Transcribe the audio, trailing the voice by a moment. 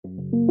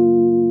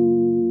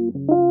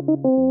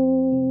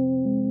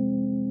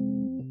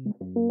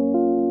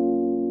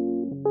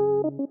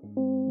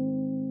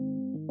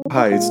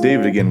Hi, it's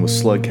David again with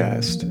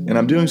Slugcast, and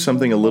I'm doing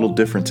something a little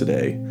different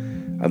today.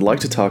 I'd like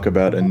to talk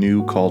about a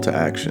new call to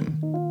action.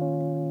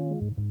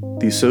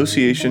 The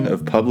Association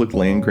of Public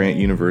Land-Grant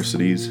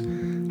Universities,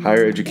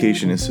 Higher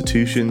Education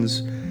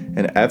Institutions,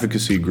 and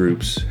advocacy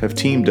groups have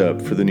teamed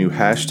up for the new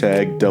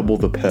hashtag Double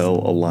the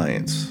Pell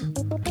Alliance.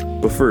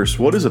 But first,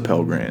 what is a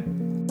Pell Grant?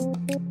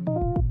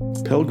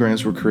 Pell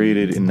Grants were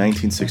created in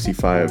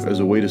 1965 as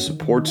a way to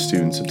support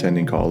students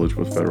attending college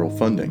with federal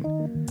funding.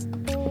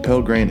 A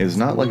Pell Grant is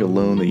not like a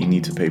loan that you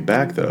need to pay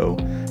back, though,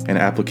 and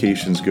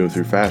applications go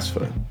through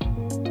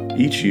FAFSA.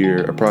 Each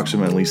year,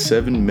 approximately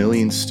 7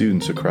 million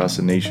students across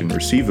the nation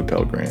receive a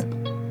Pell Grant.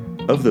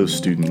 Of those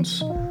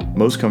students,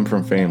 most come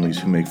from families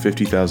who make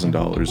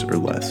 $50,000 or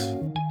less.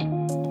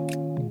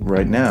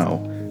 Right now,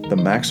 the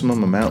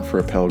maximum amount for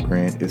a Pell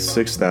Grant is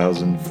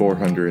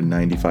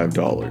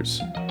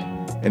 $6,495.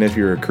 And if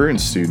you're a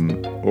current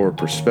student or a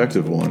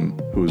prospective one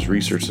who has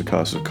researched the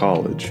cost of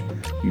college,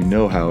 you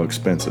know how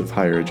expensive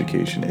higher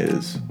education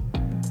is.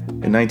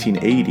 In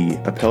 1980,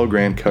 a Pell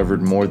Grant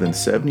covered more than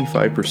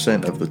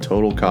 75% of the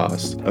total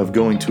cost of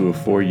going to a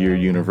four-year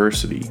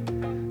university.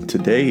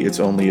 Today,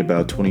 it's only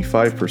about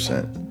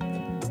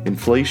 25%.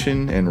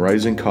 Inflation and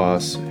rising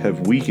costs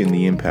have weakened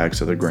the impacts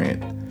of the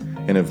grant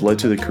and have led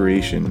to the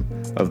creation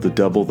of the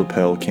Double the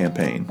Pell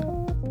campaign.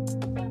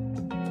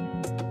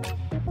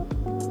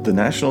 The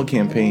national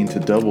campaign to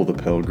double the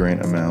Pell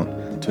Grant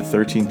amount to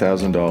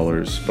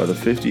 $13,000 by the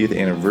 50th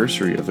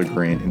anniversary of the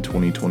grant in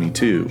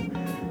 2022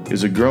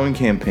 is a growing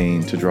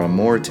campaign to draw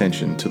more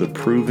attention to the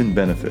proven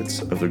benefits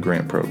of the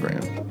grant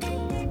program.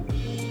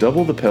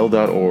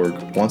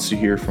 DoubleThePell.org wants to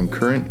hear from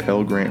current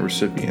Pell Grant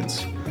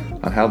recipients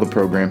on how the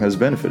program has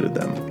benefited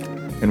them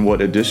and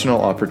what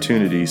additional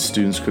opportunities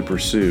students could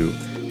pursue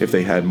if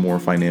they had more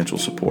financial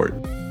support.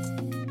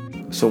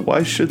 So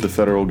why should the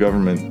federal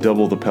government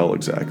double the Pell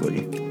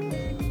exactly?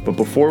 But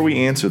before we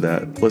answer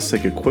that, let's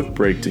take a quick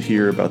break to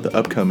hear about the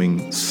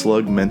upcoming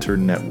Slug Mentor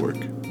Network.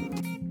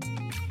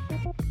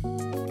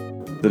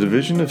 The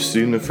Division of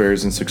Student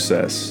Affairs and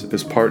Success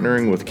is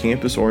partnering with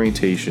Campus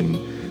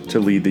Orientation to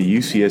lead the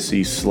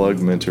UCSC Slug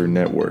Mentor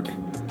Network,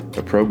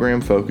 a program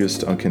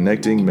focused on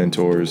connecting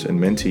mentors and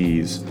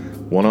mentees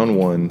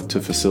one-on-one to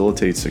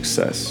facilitate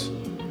success.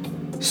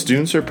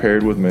 Students are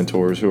paired with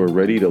mentors who are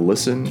ready to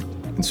listen,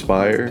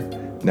 inspire,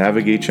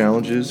 navigate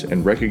challenges,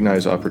 and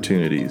recognize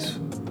opportunities.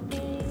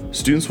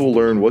 Students will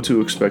learn what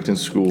to expect in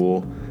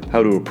school,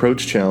 how to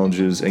approach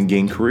challenges, and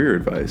gain career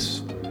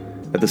advice.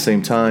 At the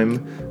same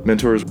time,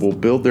 mentors will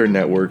build their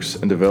networks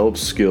and develop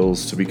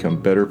skills to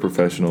become better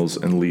professionals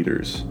and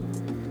leaders.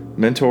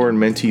 Mentor and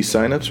mentee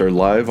signups are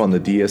live on the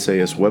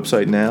DSAS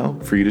website now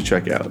for you to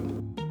check out.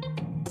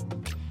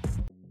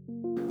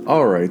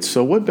 Alright,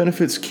 so what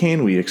benefits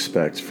can we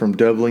expect from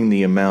doubling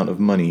the amount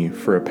of money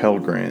for a Pell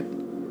Grant?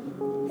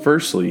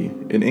 Firstly,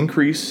 an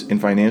increase in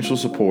financial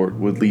support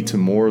would lead to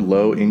more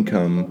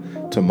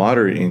low-income to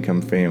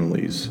moderate-income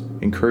families,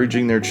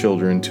 encouraging their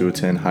children to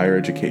attend higher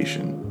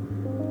education.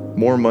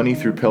 More money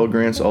through Pell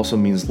Grants also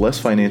means less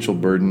financial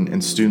burden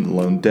and student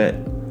loan debt.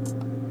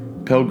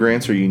 Pell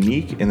Grants are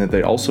unique in that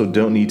they also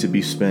don't need to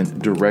be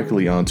spent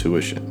directly on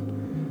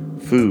tuition.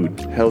 Food,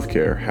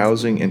 healthcare,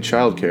 housing, and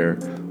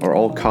childcare are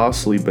all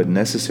costly but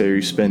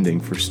necessary spending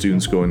for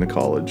students going to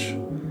college.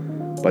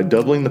 By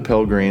doubling the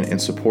Pell Grant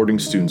and supporting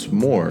students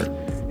more,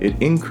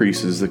 it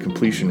increases the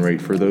completion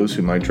rate for those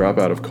who might drop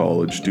out of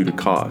college due to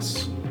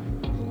costs.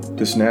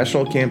 This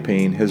national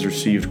campaign has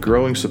received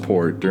growing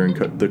support during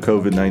the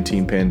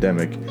COVID-19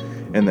 pandemic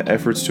and the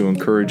efforts to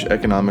encourage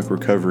economic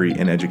recovery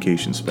and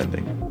education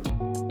spending.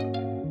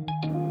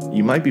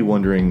 You might be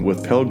wondering,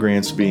 with Pell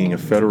Grants being a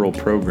federal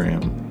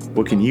program,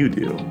 what can you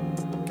do?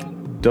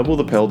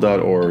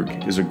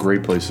 DoubleThePell.org is a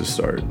great place to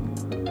start.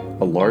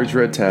 A large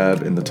red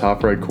tab in the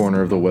top right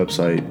corner of the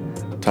website,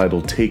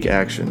 titled Take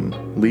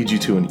Action, leads you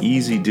to an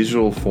easy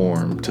digital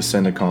form to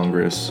send to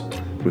Congress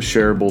with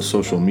shareable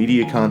social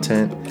media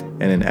content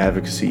and an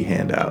advocacy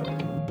handout.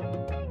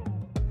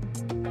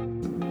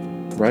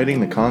 Writing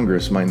to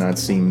Congress might not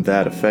seem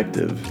that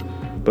effective,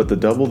 but the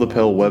Double the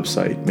Pell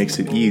website makes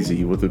it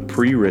easy with a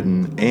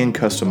pre-written and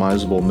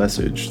customizable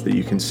message that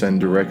you can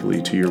send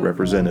directly to your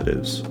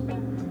representatives.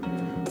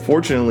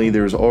 Fortunately,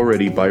 there is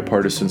already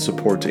bipartisan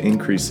support to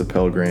increase the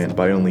Pell Grant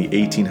by only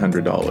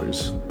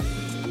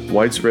 $1,800.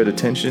 Widespread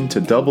attention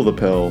to Double the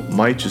Pell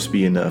might just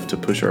be enough to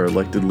push our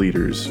elected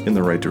leaders in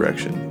the right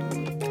direction.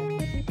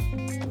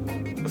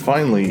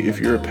 Finally, if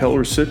you're a Pell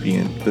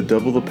recipient, the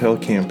Double the Pell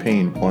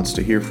campaign wants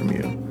to hear from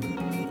you.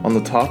 On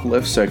the top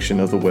left section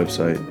of the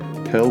website,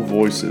 Pell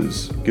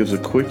Voices gives a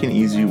quick and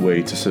easy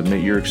way to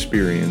submit your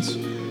experience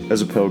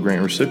as a Pell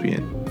Grant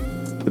recipient.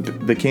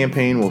 The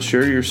campaign will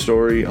share your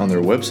story on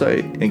their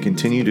website and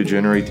continue to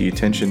generate the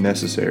attention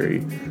necessary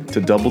to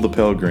double the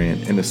Pell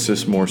Grant and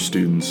assist more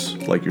students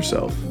like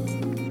yourself.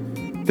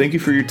 Thank you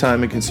for your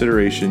time and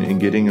consideration in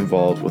getting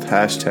involved with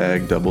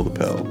hashtag Double the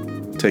Pell.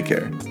 Take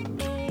care.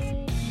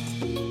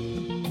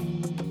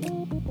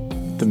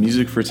 The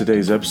music for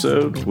today's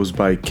episode was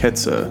by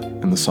Ketsa,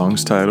 and the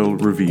song's title,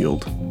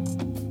 Revealed.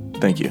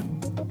 Thank you.